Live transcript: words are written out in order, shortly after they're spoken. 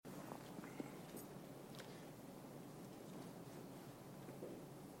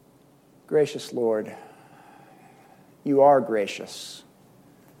Gracious Lord, you are gracious,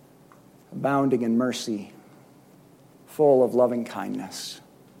 abounding in mercy, full of loving kindness.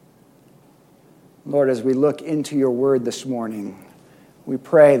 Lord, as we look into your word this morning, we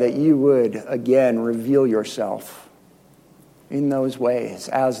pray that you would again reveal yourself in those ways,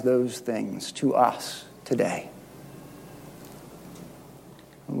 as those things to us today.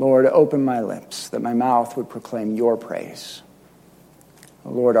 Lord, open my lips that my mouth would proclaim your praise.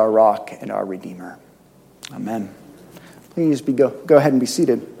 Lord, our rock and our redeemer. Amen. Please go ahead and be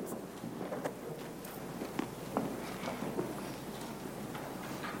seated.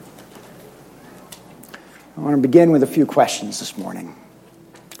 I want to begin with a few questions this morning.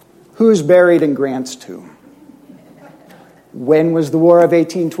 Who's buried in Grant's tomb? When was the War of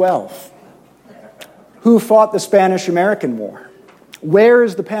 1812? Who fought the Spanish-American War? Where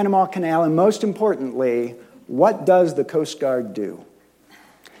is the Panama Canal? And most importantly, what does the Coast Guard do?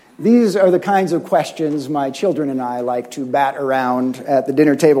 These are the kinds of questions my children and I like to bat around at the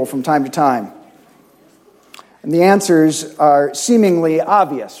dinner table from time to time. And the answers are seemingly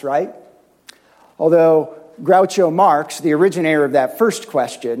obvious, right? Although Groucho Marx, the originator of that first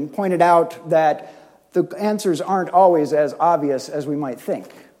question, pointed out that the answers aren't always as obvious as we might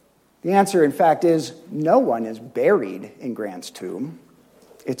think. The answer, in fact, is no one is buried in Grant's tomb.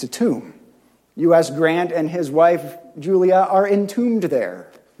 It's a tomb. U.S. Grant and his wife, Julia, are entombed there.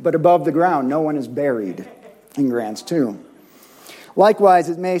 But above the ground, no one is buried in Grant's tomb. Likewise,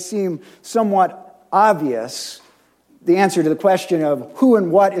 it may seem somewhat obvious the answer to the question of who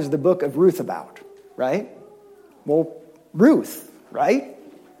and what is the book of Ruth about, right? Well, Ruth, right?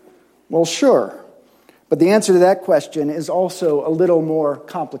 Well, sure. But the answer to that question is also a little more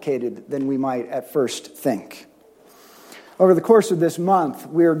complicated than we might at first think. Over the course of this month,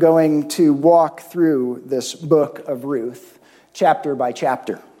 we're going to walk through this book of Ruth, chapter by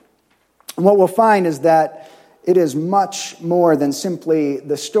chapter. And what we'll find is that it is much more than simply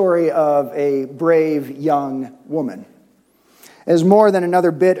the story of a brave young woman. It is more than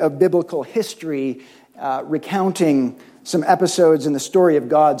another bit of biblical history recounting some episodes in the story of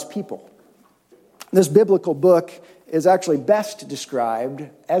God's people. This biblical book is actually best described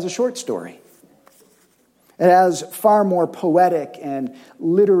as a short story. It has far more poetic and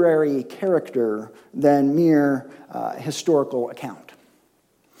literary character than mere historical account.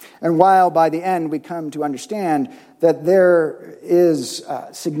 And while by the end we come to understand that there is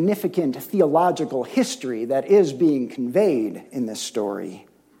significant theological history that is being conveyed in this story,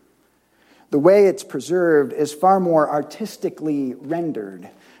 the way it's preserved is far more artistically rendered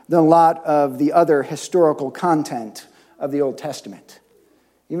than a lot of the other historical content of the Old Testament.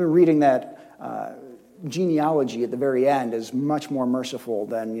 Even reading that genealogy at the very end is much more merciful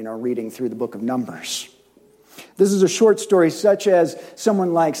than, reading through the book of Numbers. This is a short story such as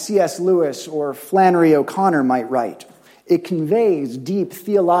someone like C.S. Lewis or Flannery O'Connor might write. It conveys deep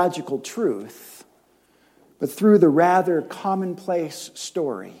theological truth, but through the rather commonplace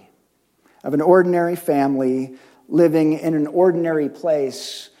story of an ordinary family living in an ordinary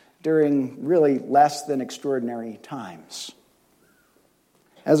place during really less than extraordinary times.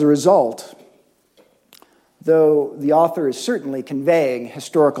 As a result, though the author is certainly conveying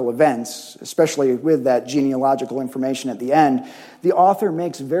historical events, especially with that genealogical information at the end, the author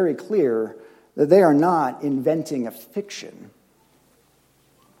makes very clear that they are not inventing a fiction.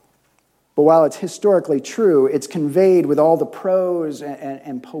 But while it's historically true, it's conveyed with all the prose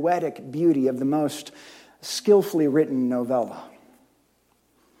and poetic beauty of the most skillfully written novella.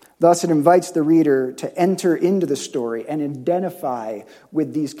 Thus, it invites the reader to enter into the story and identify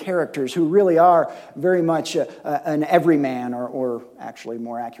with these characters who really are very much an everyman, or actually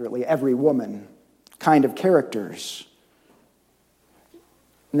more accurately, every woman kind of characters.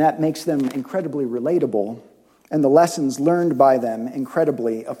 And that makes them incredibly relatable, and the lessons learned by them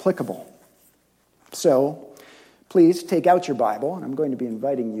incredibly applicable. So, please take out your Bible, and I'm going to be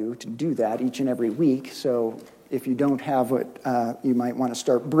inviting you to do that each and every week. So if you don't have it, you might want to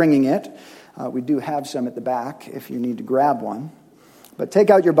start bringing it. We do have some at the back if you need to grab one. But take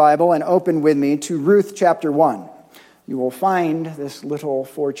out your Bible and open with me to Ruth chapter 1. You will find this little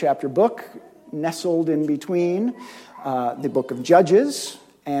 4-chapter book nestled in between the book of Judges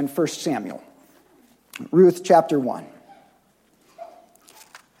and 1 Samuel. Ruth chapter 1.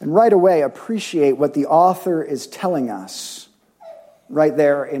 And right away, appreciate what the author is telling us right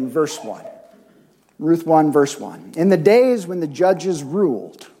there in verse 1. Ruth 1, verse 1. In the days when the judges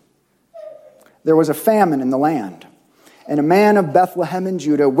ruled, there was a famine in the land, and a man of Bethlehem in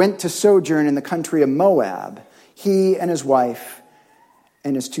Judah went to sojourn in the country of Moab, he and his wife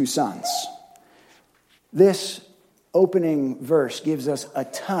and his 2 sons. This opening verse gives us a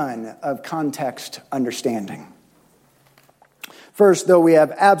ton of context understanding. First, though we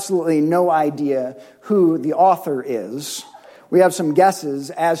have absolutely no idea who the author is, we have some guesses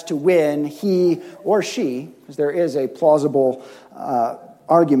as to when he or she, because there is a plausible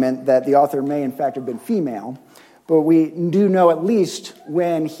argument that the author may in fact have been female, but we do know at least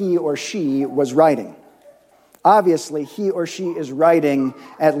when he or she was writing. Obviously, he or she is writing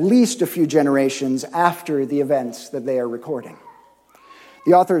at least a few generations after the events that they are recording.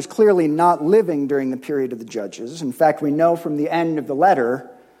 The author is clearly not living during the period of the Judges. In fact, we know from the end of the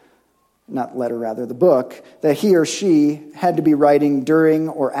the book, that he or she had to be writing during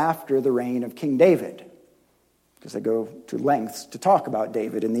or after the reign of King David, because they go to lengths to talk about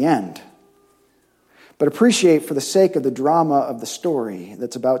David in the end. But appreciate, for the sake of the drama of the story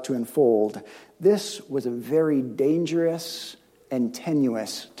that's about to unfold, this was a very dangerous and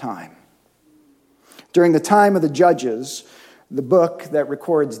tenuous time. During the time of the Judges, the book that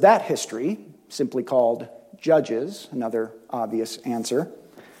records that history, simply called Judges, another obvious answer,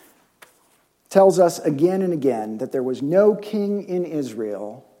 tells us again and again that there was no king in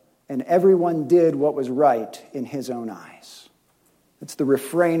Israel and everyone did what was right in his own eyes. It's the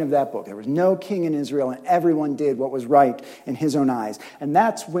refrain of that book. There was no king in Israel and everyone did what was right in his own eyes. And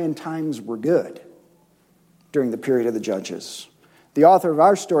that's when times were good, during the period of the Judges. The author of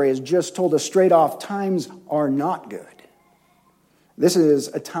our story has just told us straight off, times are not good. This is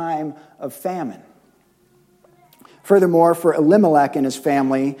a time of famine. Furthermore, for Elimelech and his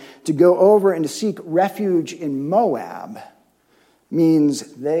family to go over and to seek refuge in Moab means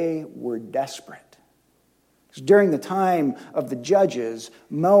they were desperate. During the time of the Judges,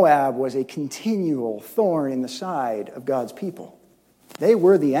 Moab was a continual thorn in the side of God's people. They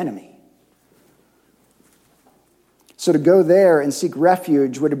were the enemy. So to go there and seek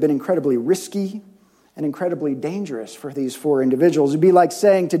refuge would have been incredibly risky and incredibly dangerous for these four individuals. It'd be like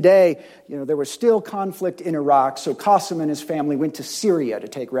saying today, there was still conflict in Iraq, so Qasim and his family went to Syria to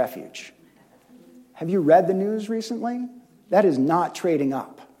take refuge. Have you read the news recently? That is not trading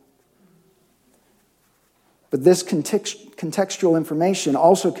up. But this contextual information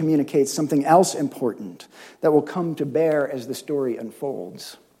also communicates something else important that will come to bear as the story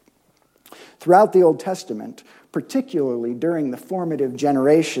unfolds. Throughout the Old Testament, particularly during the formative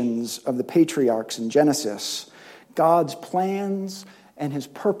generations of the patriarchs in Genesis, God's plans and his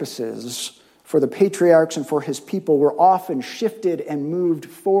purposes for the patriarchs and for his people were often shifted and moved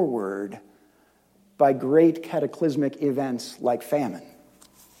forward by great cataclysmic events like famine.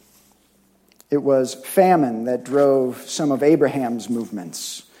 It was famine that drove some of Abraham's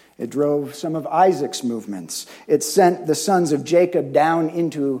movements. It drove some of Isaac's movements. It sent the sons of Jacob down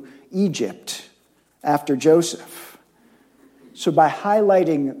into Egypt after Joseph. So by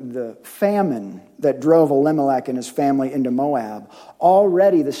highlighting the famine that drove Elimelech and his family into Moab,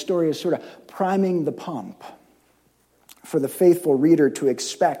 already the story is sort of priming the pump for the faithful reader to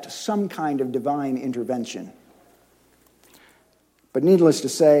expect some kind of divine intervention. But needless to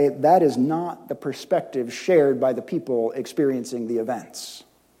say, that is not the perspective shared by the people experiencing the events.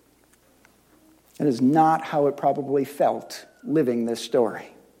 It is not how it probably felt living this story.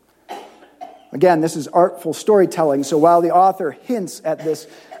 Again, this is artful storytelling, so while the author hints at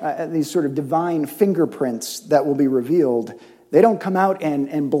these sort of divine fingerprints that will be revealed, they don't come out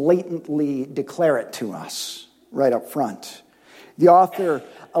and blatantly declare it to us right up front. The author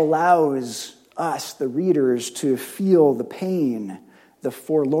allows us, the readers, to feel the pain, the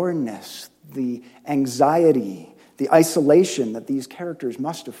forlornness, the anxiety, the isolation that these characters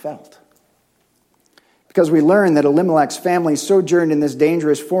must have felt. Because we learn that Elimelech's family sojourned in this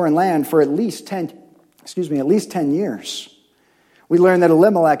dangerous foreign land for at least 10 years. We learn that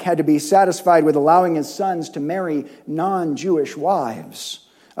Elimelech had to be satisfied with allowing his sons to marry non-Jewish wives,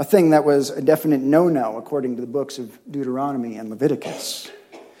 a thing that was a definite no-no according to the books of Deuteronomy and Leviticus.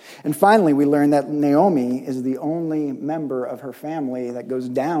 And finally, we learn that Naomi is the only member of her family that goes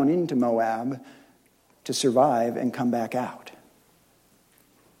down into Moab to survive and come back out.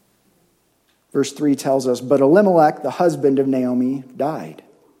 Verse 3 tells us, "But Elimelech, the husband of Naomi, died.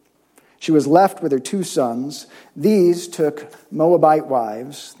 She was left with her two sons. These took Moabite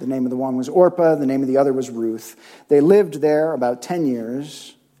wives. The name of the one was Orpah, the name of the other was Ruth. They lived there about 10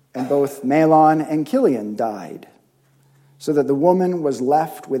 years, and both Mahlon and Chilion died, so that the woman was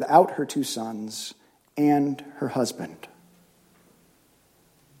left without her two sons and her husband."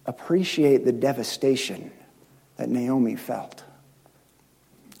 Appreciate the devastation that Naomi felt.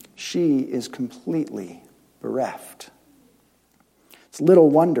 She is completely bereft. It's little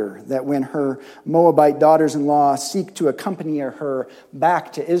wonder that when her Moabite daughters-in-law seek to accompany her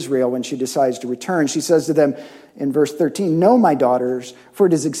back to Israel when she decides to return, she says to them in verse 13, "No, my daughters, for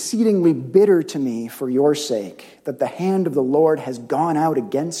it is exceedingly bitter to me for your sake that the hand of the Lord has gone out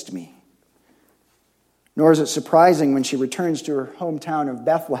against me." Nor is it surprising when she returns to her hometown of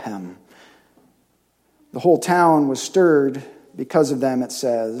Bethlehem. The whole town was stirred because of them, it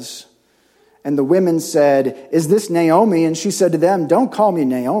says. And the women said, "Is this Naomi?" And she said to them, "Don't call me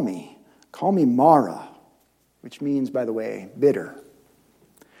Naomi. Call me Mara," which means, by the way, bitter.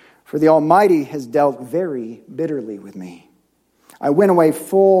 "For the Almighty has dealt very bitterly with me. I went away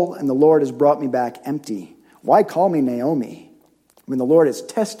full, and the Lord has brought me back empty. Why call me Naomi when the Lord has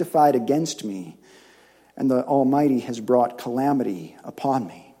testified against me, and the Almighty has brought calamity upon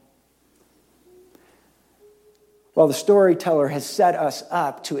me?" Well, the storyteller has set us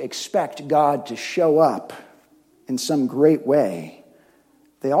up to expect God to show up in some great way.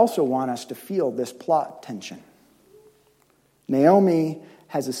 They also want us to feel this plot tension. Naomi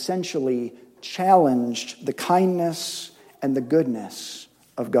has essentially challenged the kindness and the goodness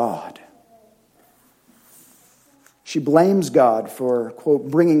of God. She blames God for,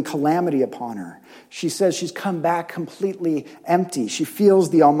 quote, bringing calamity upon her. She says she's come back completely empty. She feels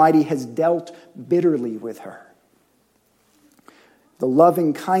the Almighty has dealt bitterly with her. The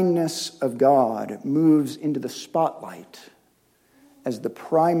loving kindness of God moves into the spotlight as the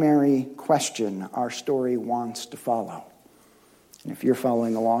primary question our story wants to follow. And if you're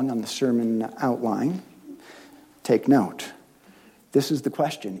following along on the sermon outline, take note. This is the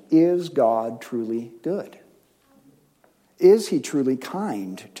question: is God truly good? Is he truly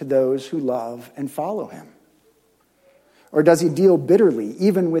kind to those who love and follow him? Or does he deal bitterly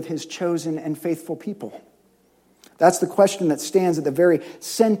even with his chosen and faithful people? That's the question that stands at the very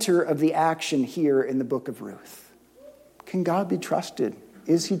center of the action here in the book of Ruth. Can God be trusted?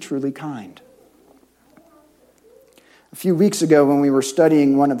 Is he truly kind? A few weeks ago, when we were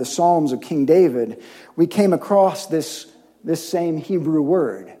studying one of the Psalms of King David, we came across this same Hebrew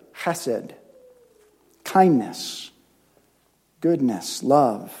word, chesed, kindness, goodness,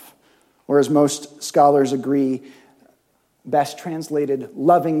 love, or as most scholars agree, best translated,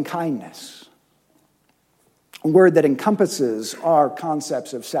 loving kindness. A word that encompasses our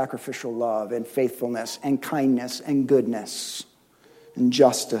concepts of sacrificial love and faithfulness and kindness and goodness and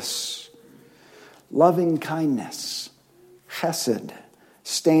justice. Loving kindness, chesed,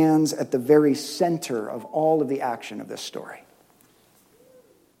 stands at the very center of all of the action of this story.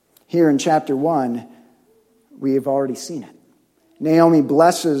 Here in chapter 1, we have already seen it. Naomi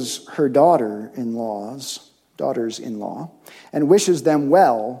blesses her daughters-in-law, and wishes them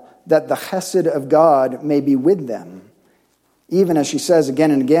well, that the chesed of God may be with them, even as she says again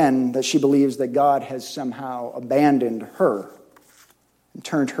and again that she believes that God has somehow abandoned her and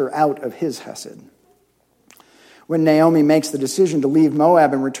turned her out of his chesed. When Naomi makes the decision to leave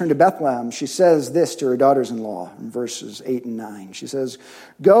Moab and return to Bethlehem, she says this to her daughters-in-law in verses 8 and 9. She says,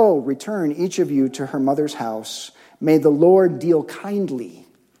 "Go, return each of you to her mother's house. May the Lord deal kindly,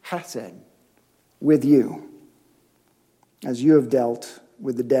 chesed, with you, as you have dealt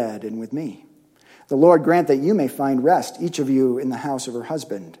with the dead and with me. The Lord grant that you may find rest, each of you in the house of her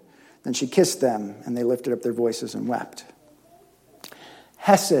husband." Then she kissed them, and they lifted up their voices and wept.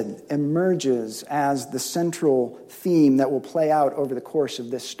 Hesed emerges as the central theme that will play out over the course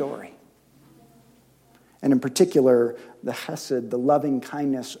of this story. And in particular, the chesed, the loving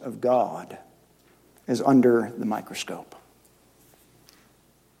kindness of God, is under the microscope.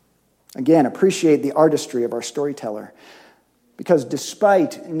 Again, appreciate the artistry of our storyteller. Because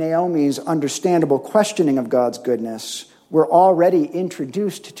despite Naomi's understandable questioning of God's goodness, we're already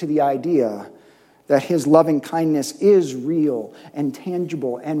introduced to the idea that his loving kindness is real and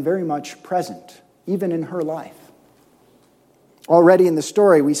tangible and very much present, even in her life. Already in the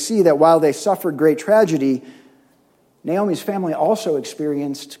story, we see that while they suffered great tragedy, Naomi's family also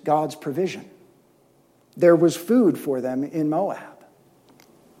experienced God's provision. There was food for them in Moab.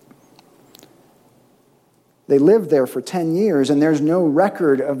 They lived there for 10 years, and there's no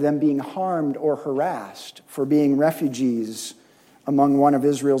record of them being harmed or harassed for being refugees among one of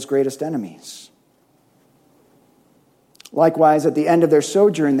Israel's greatest enemies. Likewise, at the end of their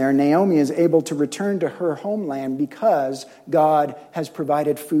sojourn there, Naomi is able to return to her homeland because God has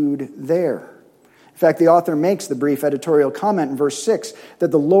provided food there. In fact, the author makes the brief editorial comment in verse 6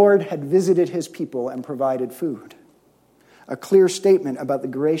 that the Lord had visited his people and provided food. A clear statement about the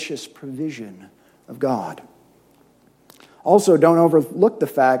gracious provision of God. Also, don't overlook the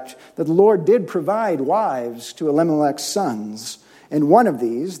fact that the Lord did provide wives to Elimelech's sons, and one of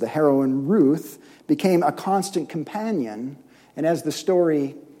these, the heroine Ruth, became a constant companion and as the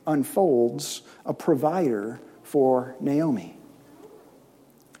story unfolds, a provider for Naomi.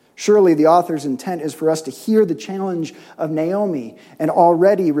 Surely the author's intent is for us to hear the challenge of Naomi and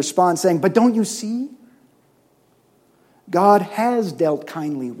already respond saying, but don't you see? God has dealt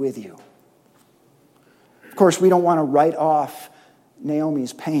kindly with you. Of course, we don't want to write off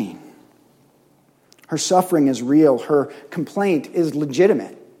Naomi's pain. Her suffering is real. Her complaint is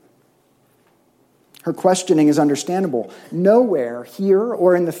legitimate. Her questioning is understandable. Nowhere here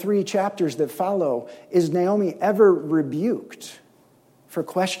or in the 3 chapters that follow is Naomi ever rebuked for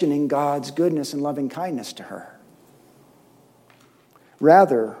questioning God's goodness and loving kindness to her.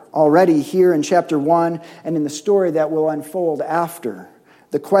 Rather, already here in chapter 1 and in the story that will unfold after,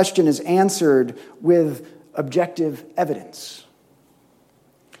 the question is answered with objective evidence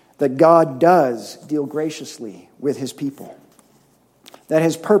that God does deal graciously with his people, that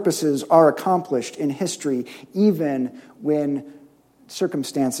his purposes are accomplished in history even when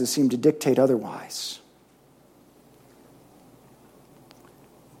circumstances seem to dictate otherwise.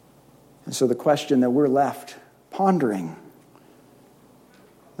 And so the question that we're left pondering,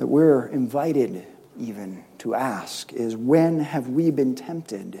 that we're invited even to ask, is when have we been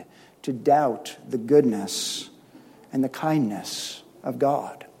tempted to doubt the goodness and the kindness of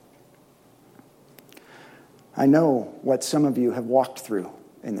God? I know what some of you have walked through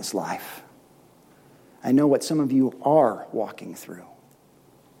in this life. I know what some of you are walking through.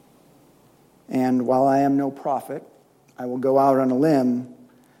 And while I am no prophet, I will go out on a limb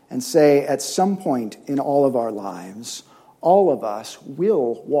and say at some point in all of our lives, all of us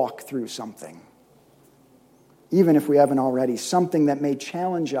will walk through something, even if we haven't already, something that may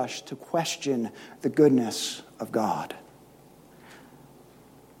challenge us to question the goodness of God.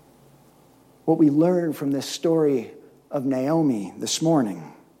 What we learn from this story of Naomi this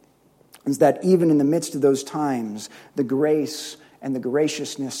morning is that even in the midst of those times, the grace and the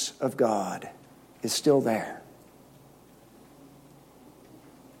graciousness of God is still there.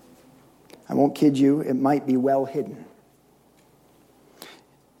 I won't kid you, it might be well hidden.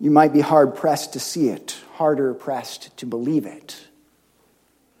 You might be hard-pressed to see it, harder-pressed to believe it.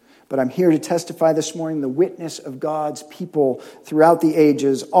 But I'm here to testify this morning the witness of God's people throughout the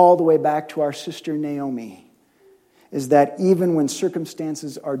ages, all the way back to our sister Naomi, is that even when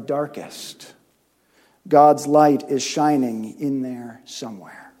circumstances are darkest, God's light is shining in there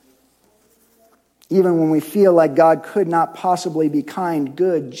somewhere. Even when we feel like God could not possibly be kind,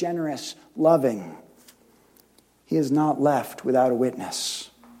 good, generous, loving, he is not left without a witness.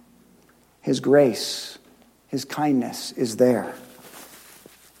 His grace, his kindness is there.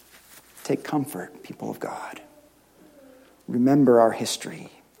 Take comfort, people of God. Remember our history.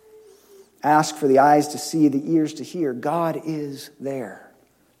 Ask for the eyes to see, the ears to hear. God is there.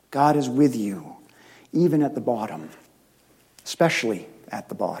 God is with you, even at the bottom, especially at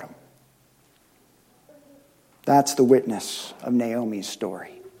the bottom. That's the witness of Naomi's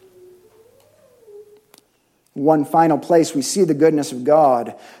story. One final place we see the goodness of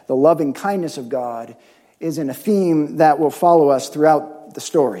God, the loving kindness of God, is in a theme that will follow us throughout the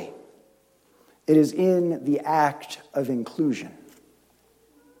story. It is in the act of inclusion,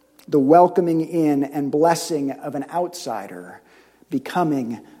 the welcoming in and blessing of an outsider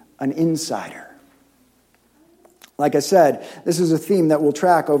becoming an insider. Like I said, this is a theme that we'll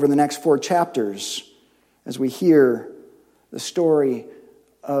track over the next 4 chapters as we hear the story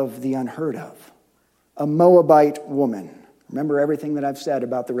of the unheard of. A Moabite woman. Remember everything that I've said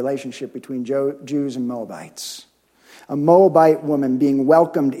about the relationship between Jews and Moabites. A Moabite woman being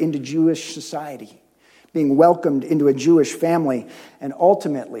welcomed into Jewish society, being welcomed into a Jewish family, and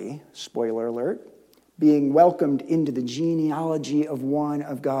ultimately, spoiler alert, being welcomed into the genealogy of one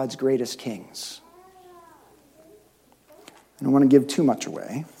of God's greatest kings. I don't want to give too much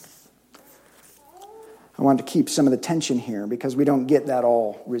away. I want to keep some of the tension here because we don't get that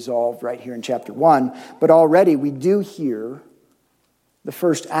all resolved right here in chapter 1. But already we do hear the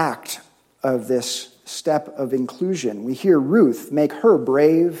first act of this step of inclusion. We hear Ruth make her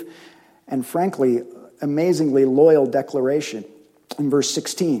brave and frankly, amazingly loyal declaration in verse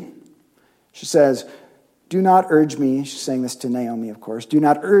 16. She says, "Do not urge me," she's saying this to Naomi, of course, "do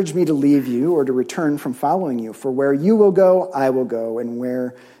not urge me to leave you or to return from following you. For where you will go, I will go, and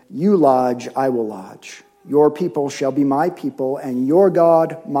where you lodge, I will lodge. Your people shall be my people, and your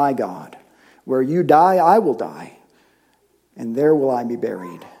God, my God. Where you die, I will die, and there will I be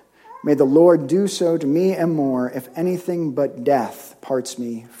buried. May the Lord do so to me and more, if anything but death parts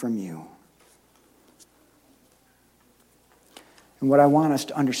me from you." And what I want us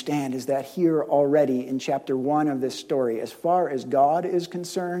to understand is that here already in chapter 1 of this story, as far as God is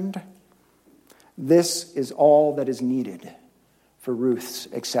concerned, this is all that is needed for Ruth's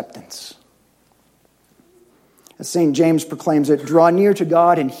acceptance. As St. James proclaims it, draw near to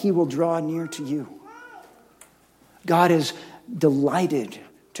God and he will draw near to you. God is delighted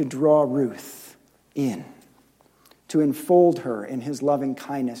to draw Ruth in, to enfold her in his loving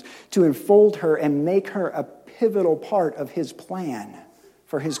kindness, to enfold her and make her a pivotal part of his plan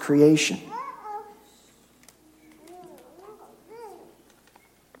for his creation.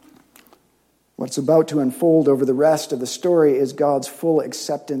 What's about to unfold over the rest of the story is God's full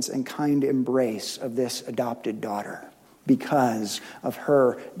acceptance and kind embrace of this adopted daughter because of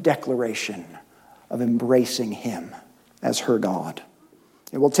her declaration of embracing him as her God.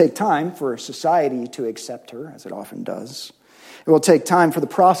 It will take time for society to accept her, as it often does. It will take time for the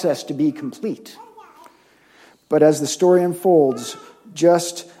process to be complete. But as the story unfolds,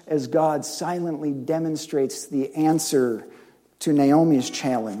 just as God silently demonstrates the answer to Naomi's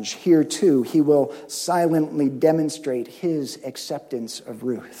challenge, here too, he will silently demonstrate his acceptance of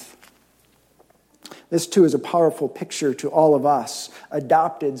Ruth. This too is a powerful picture to all of us,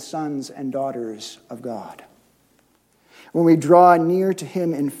 adopted sons and daughters of God. When we draw near to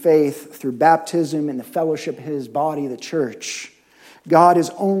him in faith through baptism and the fellowship of his body, the church, God is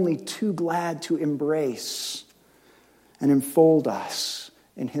only too glad to embrace and enfold us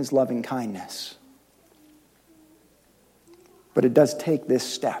in his loving kindness. But it does take this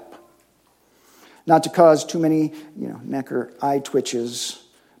step. Not to cause too many, neck or eye twitches,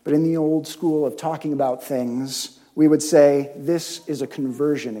 but in the old school of talking about things, we would say this is a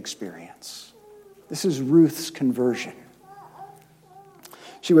conversion experience. This is Ruth's conversion.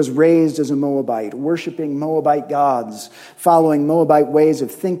 She was raised as a Moabite, worshiping Moabite gods, following Moabite ways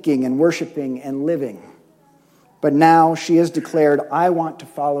of thinking and worshiping and living. But now she has declared, I want to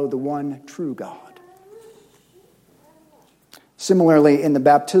follow the one true God. Similarly, in the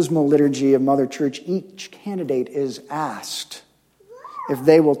baptismal liturgy of Mother Church, each candidate is asked if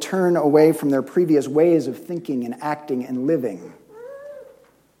they will turn away from their previous ways of thinking and acting and living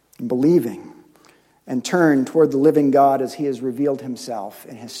and believing and turn toward the living God as he has revealed himself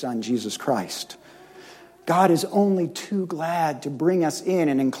in his Son, Jesus Christ. God is only too glad to bring us in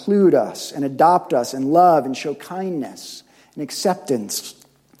and include us and adopt us and love and show kindness and acceptance.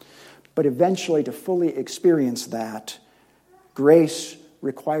 But eventually, to fully experience that, grace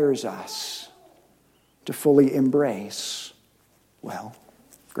requires us to fully embrace,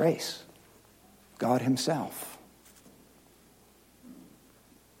 grace, God himself.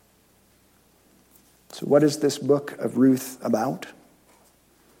 So what is this book of Ruth about?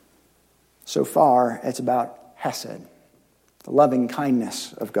 So far, it's about Hesed, the loving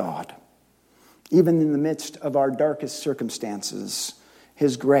kindness of God. Even in the midst of our darkest circumstances,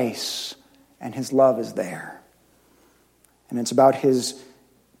 his grace and his love is there. And it's about his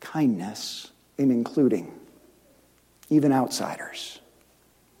kindness in including even outsiders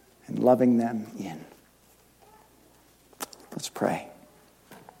and loving them in. Let's pray.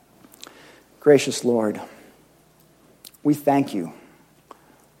 Gracious Lord, we thank you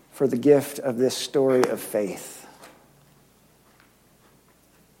for the gift of this story of faith,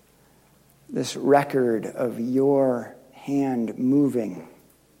 this record of your hand moving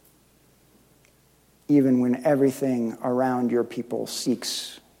even when everything around your people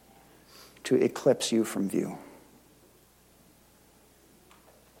seeks to eclipse you from view.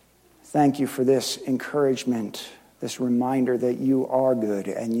 Thank you for this encouragement, this reminder that you are good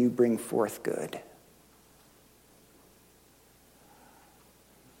and you bring forth good.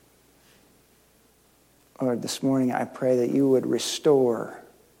 Lord, this morning I pray that you would restore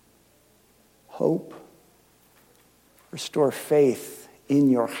hope, restore faith in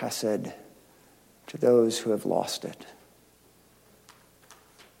your chesed to those who have lost it.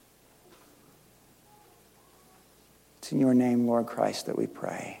 It's in your name, Lord Christ, that we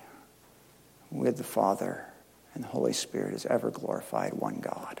pray, with the Father and the Holy Spirit is ever glorified, one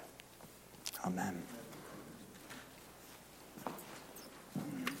God. Amen.